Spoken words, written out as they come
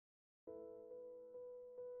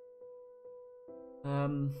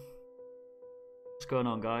What's going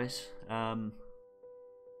on, guys?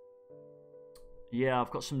 Yeah,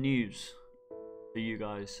 I've got some news for you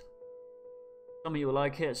guys. Some of you will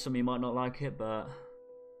like it, some of you might not like it, but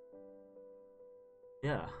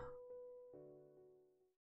yeah.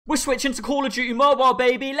 We're switching to Call of Duty Mobile,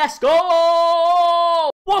 baby. Let's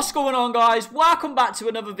go! What's going on, guys? Welcome back to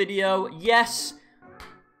another video. Yes,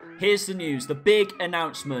 here's the news, the big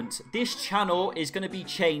announcement. This channel is going to be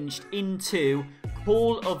changed into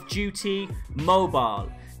Call of Duty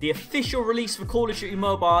Mobile. The official release for Call of Duty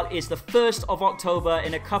Mobile is the 1st of October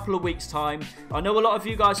in a couple of weeks' time. I know a lot of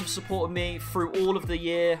you guys have supported me through all of the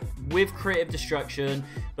year with Creative Destruction,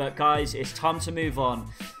 but guys, it's time to move on.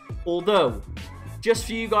 Although, just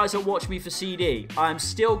for you guys that watch me for CD, I'm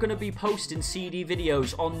still going to be posting CD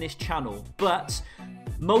videos on this channel, but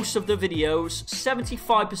most of the videos,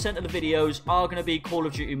 75% of the videos, are going to be Call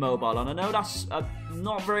of Duty Mobile. And I know that's a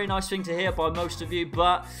not very nice thing to hear by most of you,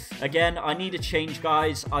 but again, I need a change,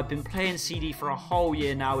 guys. I've been playing CD for a whole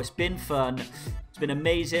year now. It's been fun. It's been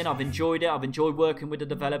amazing. I've enjoyed it. I've enjoyed working with the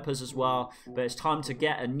developers as well, but it's time to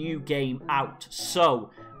get a new game out.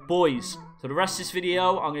 So, boys, for the rest of this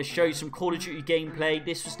video, I'm going to show you some Call of Duty gameplay.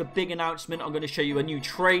 This was the big announcement. I'm going to show you a new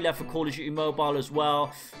trailer for Call of Duty Mobile as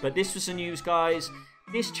well. But this was the news, guys.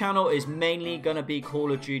 This channel is mainly going to be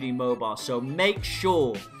Call of Duty Mobile, so make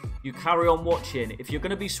sure you carry on watching. If you're going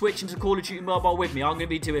to be switching to Call of Duty Mobile with me, I'm going to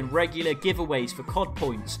be doing regular giveaways for COD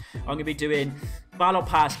points. I'm going to be doing Battle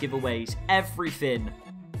Pass giveaways, everything,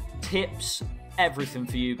 tips, everything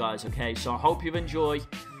for you guys, okay? So I hope you enjoy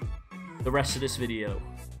the rest of this video.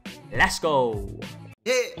 Let's go!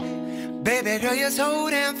 Yeah, baby girl, you're so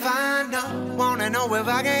damn fine, though. Wanna know if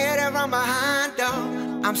I can hit it from behind, though.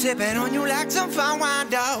 I'm sipping on you like some fine wine,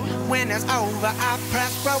 though. When it's over, I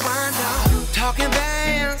press rewind, though. Talking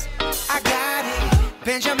bands, I got it.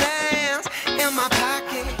 Benjamins in my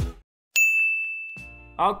pocket.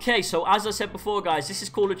 Okay, so as I said before, guys, this is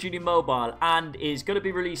Call of Duty Mobile and is going to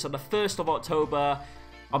be released on the 1st of October.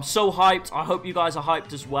 I'm so hyped. I hope you guys are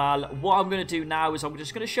hyped as well. What I'm going to do now is I'm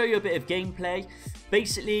just going to show you a bit of gameplay.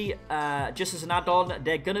 Basically, just as an add-on,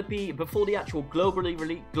 they're going to be, before the actual global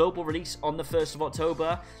release on the 1st of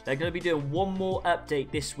October, they're going to be doing one more update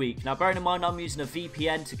this week. Now, bearing in mind, I'm using a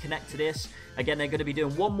VPN to connect to this. Again, they're going to be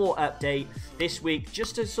doing one more update this week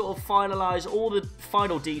just to sort of finalize all the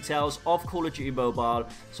final details of Call of Duty Mobile.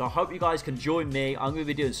 So I hope you guys can join me. I'm going to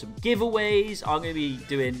be doing some giveaways. I'm going to be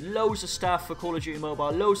doing loads of stuff for Call of Duty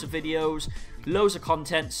Mobile, loads of videos, loads of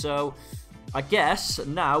content. So I guess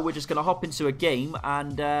now we're just going to hop into a game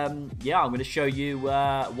and yeah, I'm going to show you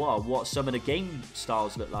what some of the game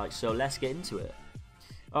styles look like. So let's get into it.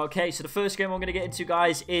 Okay, so the first game I'm going to get into,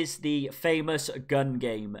 guys, is the famous gun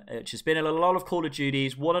game, which has been in a lot of Call of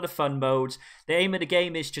Duties, one of the fun modes. The aim of the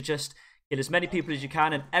game is to just kill as many people as you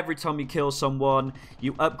can, and every time you kill someone,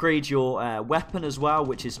 you upgrade your weapon as well,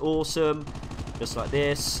 which is awesome, just like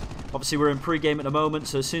this. Obviously, we're in pre-game at the moment,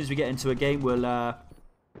 so as soon as we get into a game, we'll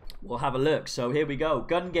have a look. So here we go,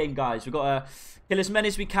 gun game, guys. We've got to kill as many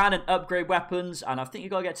as we can and upgrade weapons, and I think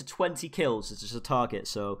you've got to get to 20 kills as a target,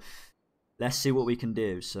 so let's see what we can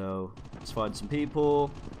do. So let's find some people.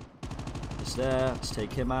 Just there. Let's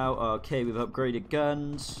take him out. Okay, we've upgraded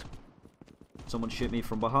guns. Someone shoot me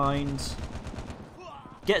from behind.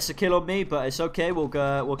 Gets a kill on me, but it's okay. We'll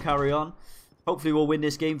carry on. Hopefully we'll win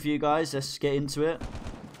this game for you guys. Let's get into it.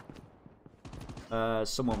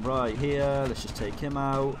 Someone right here. Let's just take him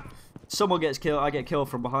out. Someone gets killed. I get killed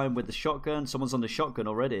from behind with the shotgun. Someone's on the shotgun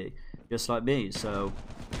already, just like me. So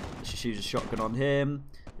let's just use a shotgun on him.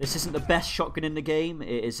 This isn't the best shotgun in the game.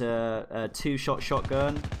 It is a two-shot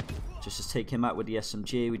shotgun. Just take him out with the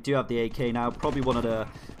SMG. We do have the AK now. Probably one of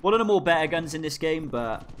the more better guns in this game,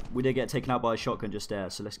 but we did get taken out by a shotgun just there.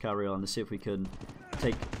 So let's carry on. Let's see if we can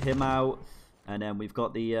take him out. And then we've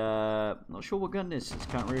got the not sure what gun this is.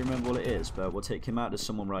 Can't really remember what it is, but we'll take him out. There's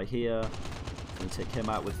someone right here. We'll take him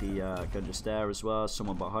out with the gun just there as well.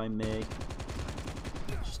 Someone behind me.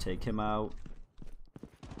 Just take him out.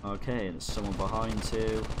 Okay, and there's someone behind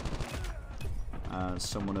too. And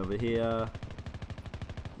someone over here.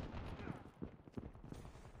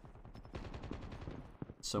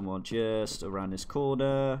 Someone just around this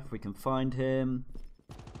corner. If we can find him.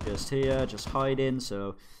 Just here, just hiding.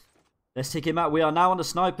 So let's take him out. We are now on the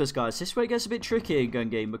snipers, guys. This is where it gets a bit tricky in gun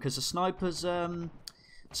game because the snipers, some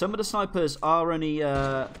of the snipers are only,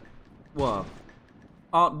 aren't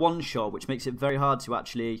one shot, which makes it very hard to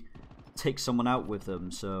actually take someone out with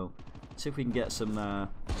them. So let's see if we can get some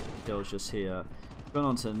kills just here. Going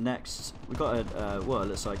on to the next. We've got a well, it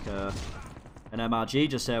looks like an MRG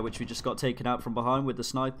just there, which we just got taken out from behind with the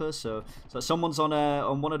sniper. So someone's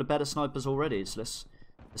on one of the better snipers already. So let's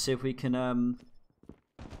see if we can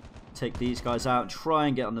take these guys out and try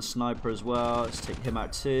and get on the sniper as well. Let's take him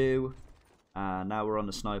out too. And now we're on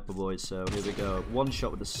the sniper, boys. So here we go. One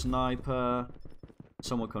shot with the sniper.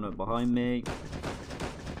 Someone coming up behind me.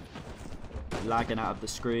 Lagging out of the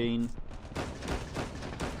screen.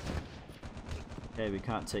 Okay, we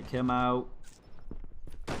can't take him out.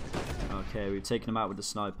 Okay, we've taken him out with the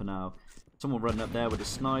sniper now. Someone running up there with a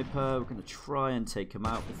sniper. We're going to try and take him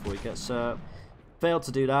out before he gets up. Failed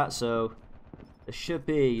to do that, so there should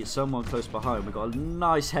be someone close behind. We've got a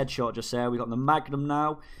nice headshot just there. We've got the Magnum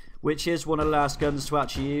now, which is one of the last guns to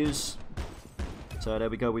actually use. So there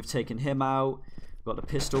we go. We've taken him out. We've got the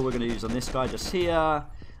pistol we're going to use on this guy just here.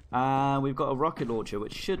 And we've got a rocket launcher,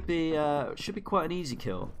 which should be quite an easy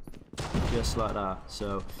kill. Just like that.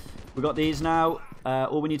 So we've got these now.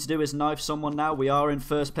 All we need to do is knife someone now. We are in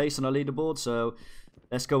first place on our leaderboard, so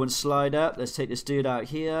let's go and slide up. Let's take this dude out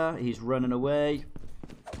here. He's running away.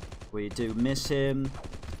 We do miss him.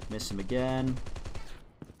 Miss him again.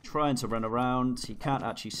 Trying to run around. He can't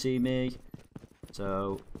actually see me.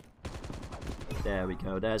 So there we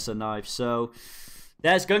go. There's a knife. So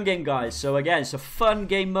there's gun game, guys. So again, it's a fun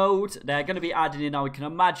game mode. They're going to be adding in now, we can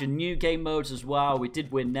imagine, new game modes as well. We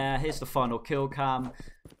did win there. Here's the final kill cam,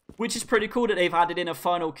 which is pretty cool that they've added in a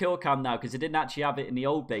final kill cam now, because they didn't actually have it in the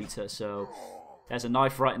old beta. So there's a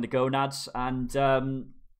knife right in the gonads. And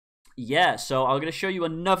yeah, so I'm going to show you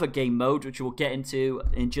another game mode, which we'll get into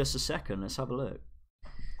in just a second. Let's have a look.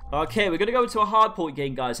 Okay, we're going to go into a hardpoint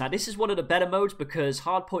game, guys. Now, this is one of the better modes because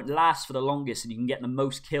hardpoint lasts for the longest and you can get the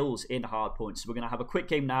most kills in hardpoint. So we're going to have a quick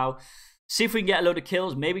game now. See if we can get a load of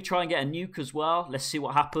kills. Maybe try and get a nuke as well. Let's see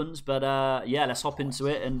what happens. But yeah, let's hop into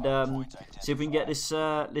it and see if we can get this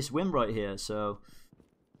this win right here. So,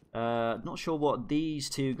 not sure what these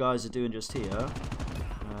two guys are doing just here.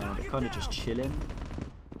 They're kind of just chilling.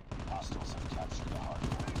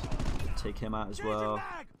 Take him out as well.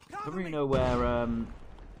 I don't really know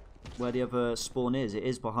where the other spawn is. It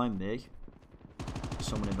is behind me.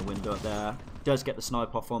 Someone in the window up there. Does get the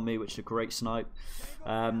snipe off on me, which is a great snipe.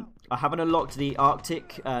 I haven't unlocked the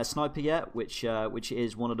Arctic sniper yet, which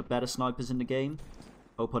is one of the better snipers in the game.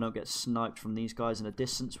 Hope I don't get sniped from these guys in the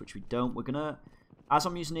distance, which we don't. We're gonna, as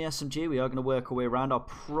I'm using the SMG, we are gonna work our way around. I'll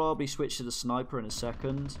probably switch to the sniper in a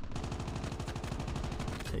second.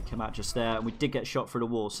 Take him out just there, and we did get shot through the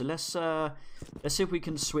wall. So let's see if we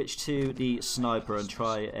can switch to the sniper and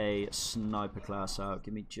try a sniper class out.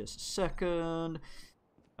 Give me just a second.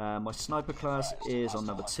 My sniper class is on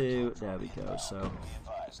number 2. There we go. So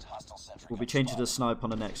we'll be changing to the sniper on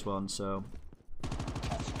the next one. So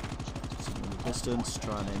in the distance,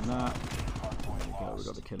 try and aim that. There we go. We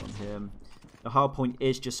got the kill on him. The hard point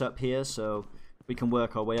is just up here, so we can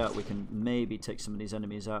work our way out. We can maybe take some of these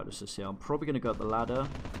enemies out. Let's just see. I'm probably going to go up the ladder.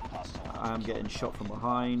 I am getting shot from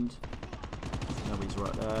behind. No, he's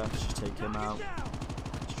right there. Let's just take him out.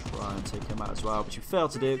 Let's try and take him out as well, which we failed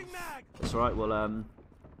to do. That's alright.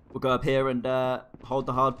 We'll go up here and hold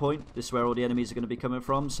the hard point. This is where all the enemies are going to be coming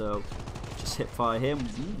from. So just hip fire him.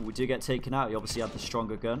 Ooh, we do get taken out. He obviously had the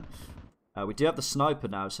stronger gun. We do have the sniper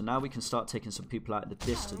now, so now we can start taking some people out in the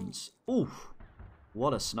distance. Ooh,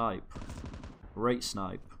 what a snipe. Great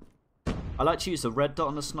snipe. I like to use the red dot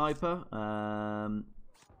on the sniper.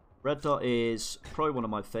 Red dot is probably one of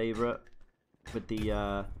my favourite with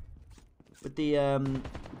the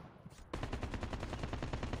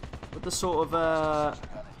sort of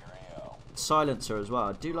silencer as well.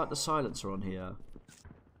 I do like the silencer on here.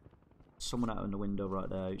 Someone out in the window right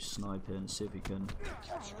there who's sniping. See if we can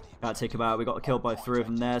take him out. We got killed by 3 of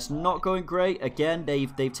them there. It's not going great. Again,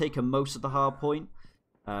 they've taken most of the hard point.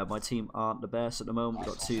 My team aren't the best at the moment.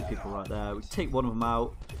 We've got 2 people right there. We take one of them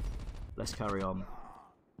out. Let's carry on.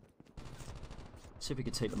 See if we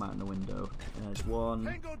can take them out in the window. There's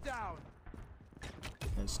 1.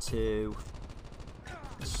 There's 2.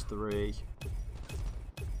 There's 3.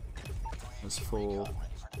 There's 4.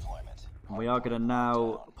 And we are going to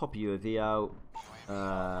now pop a UAV out.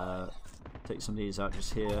 Take some of these out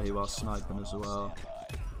just here who are sniping as well.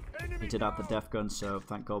 He did have the death gun, so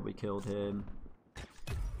thank God we killed him.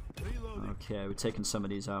 Okay, we're taking some of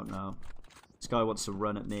these out now. This guy wants to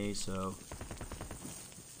run at me, so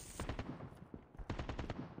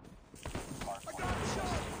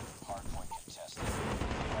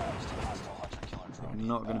I'm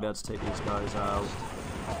not going to be able to take these guys out.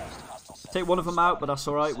 Take one of them out, but that's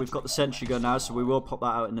alright. We've got the sentry gun now, so we will pop that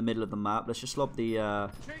out in the middle of the map. Let's just lob the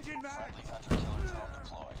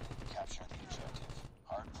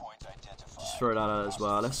just throw that out as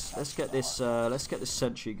well. Let's get this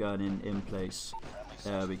sentry gun in place.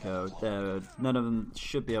 There we go. There, none of them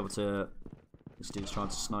should be able to. This dude's trying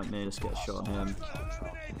to snipe me. Let's get a shot on him.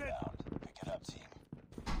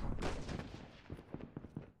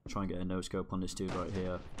 Try and get a no scope on this dude right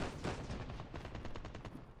here.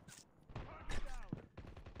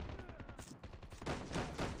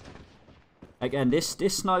 Again, this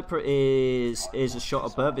sniper is a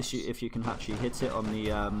shot above if you can actually hit it on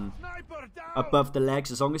the above the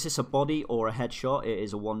legs. As long as it's a body or a headshot, it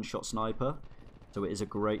is a one-shot sniper. So it is a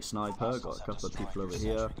great sniper. Got a couple of people over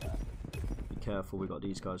here. Be careful, we got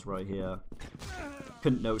these guys right here.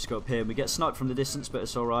 Couldn't no scope here. We get sniped from the distance, but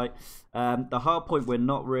it's alright. The hard point we're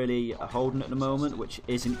not really holding at the moment, which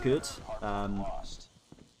isn't good.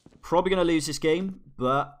 Probably going to lose this game,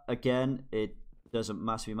 but again, it doesn't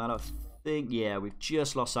massively matter. I think, yeah, we've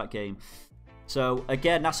just lost that game. So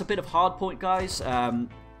again, that's a bit of hard point, guys.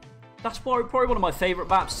 That's probably one of my favourite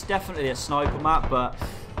maps. It's definitely a sniper map, but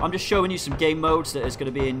I'm just showing you some game modes that is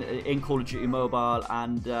going to be in Call of Duty Mobile,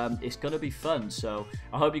 and it's going to be fun. So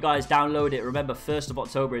I hope you guys download it. Remember, 1st of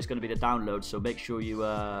October is going to be the download, so make sure you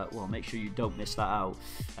make sure you don't miss that out.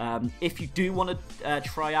 If you do want to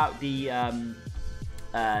try out the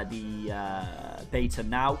beta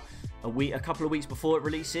now, a couple of weeks before it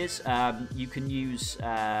releases, you can use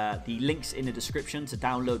the links in the description to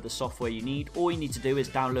download the software you need. All you need to do is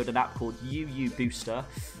download an app called UU Booster,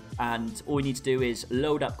 and all you need to do is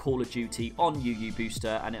load up Call of Duty on UU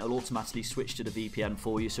Booster, and it'll automatically switch to the VPN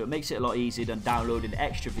for you. So it makes it a lot easier than downloading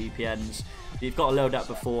extra VPNs. You've got to load up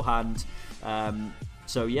beforehand.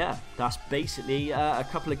 So yeah, that's basically a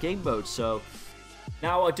couple of game modes. So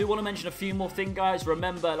now, I do want to mention a few more things, guys.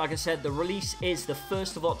 Remember, like I said, the release is the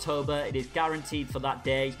 1st of October. It is guaranteed for that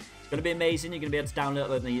day. It's going to be amazing. You're going to be able to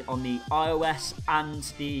download it on the iOS and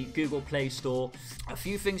the Google Play Store. A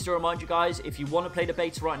few things to remind you guys. If you want to play the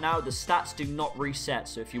beta right now, the stats do not reset.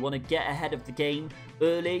 So if you want to get ahead of the game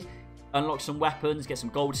early, unlock some weapons, get some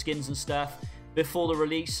gold skins and stuff before the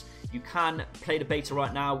release, you can play the beta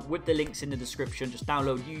right now with the links in the description. Just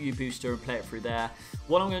download UU Booster and play it through there.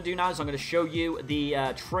 What I'm going to do now is I'm going to show you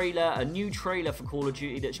the trailer, a new trailer for Call of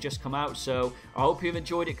Duty that's just come out. So I hope you've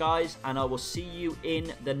enjoyed it, guys, and I will see you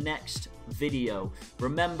in the next video.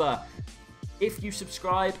 Remember, if you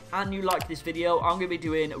subscribe and you like this video, I'm going to be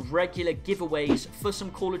doing regular giveaways for some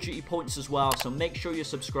Call of Duty points as well. So make sure you're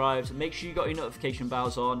subscribed, make sure you got your notification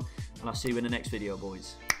bells on, and I'll see you in the next video,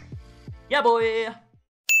 boys. Yeah, boy!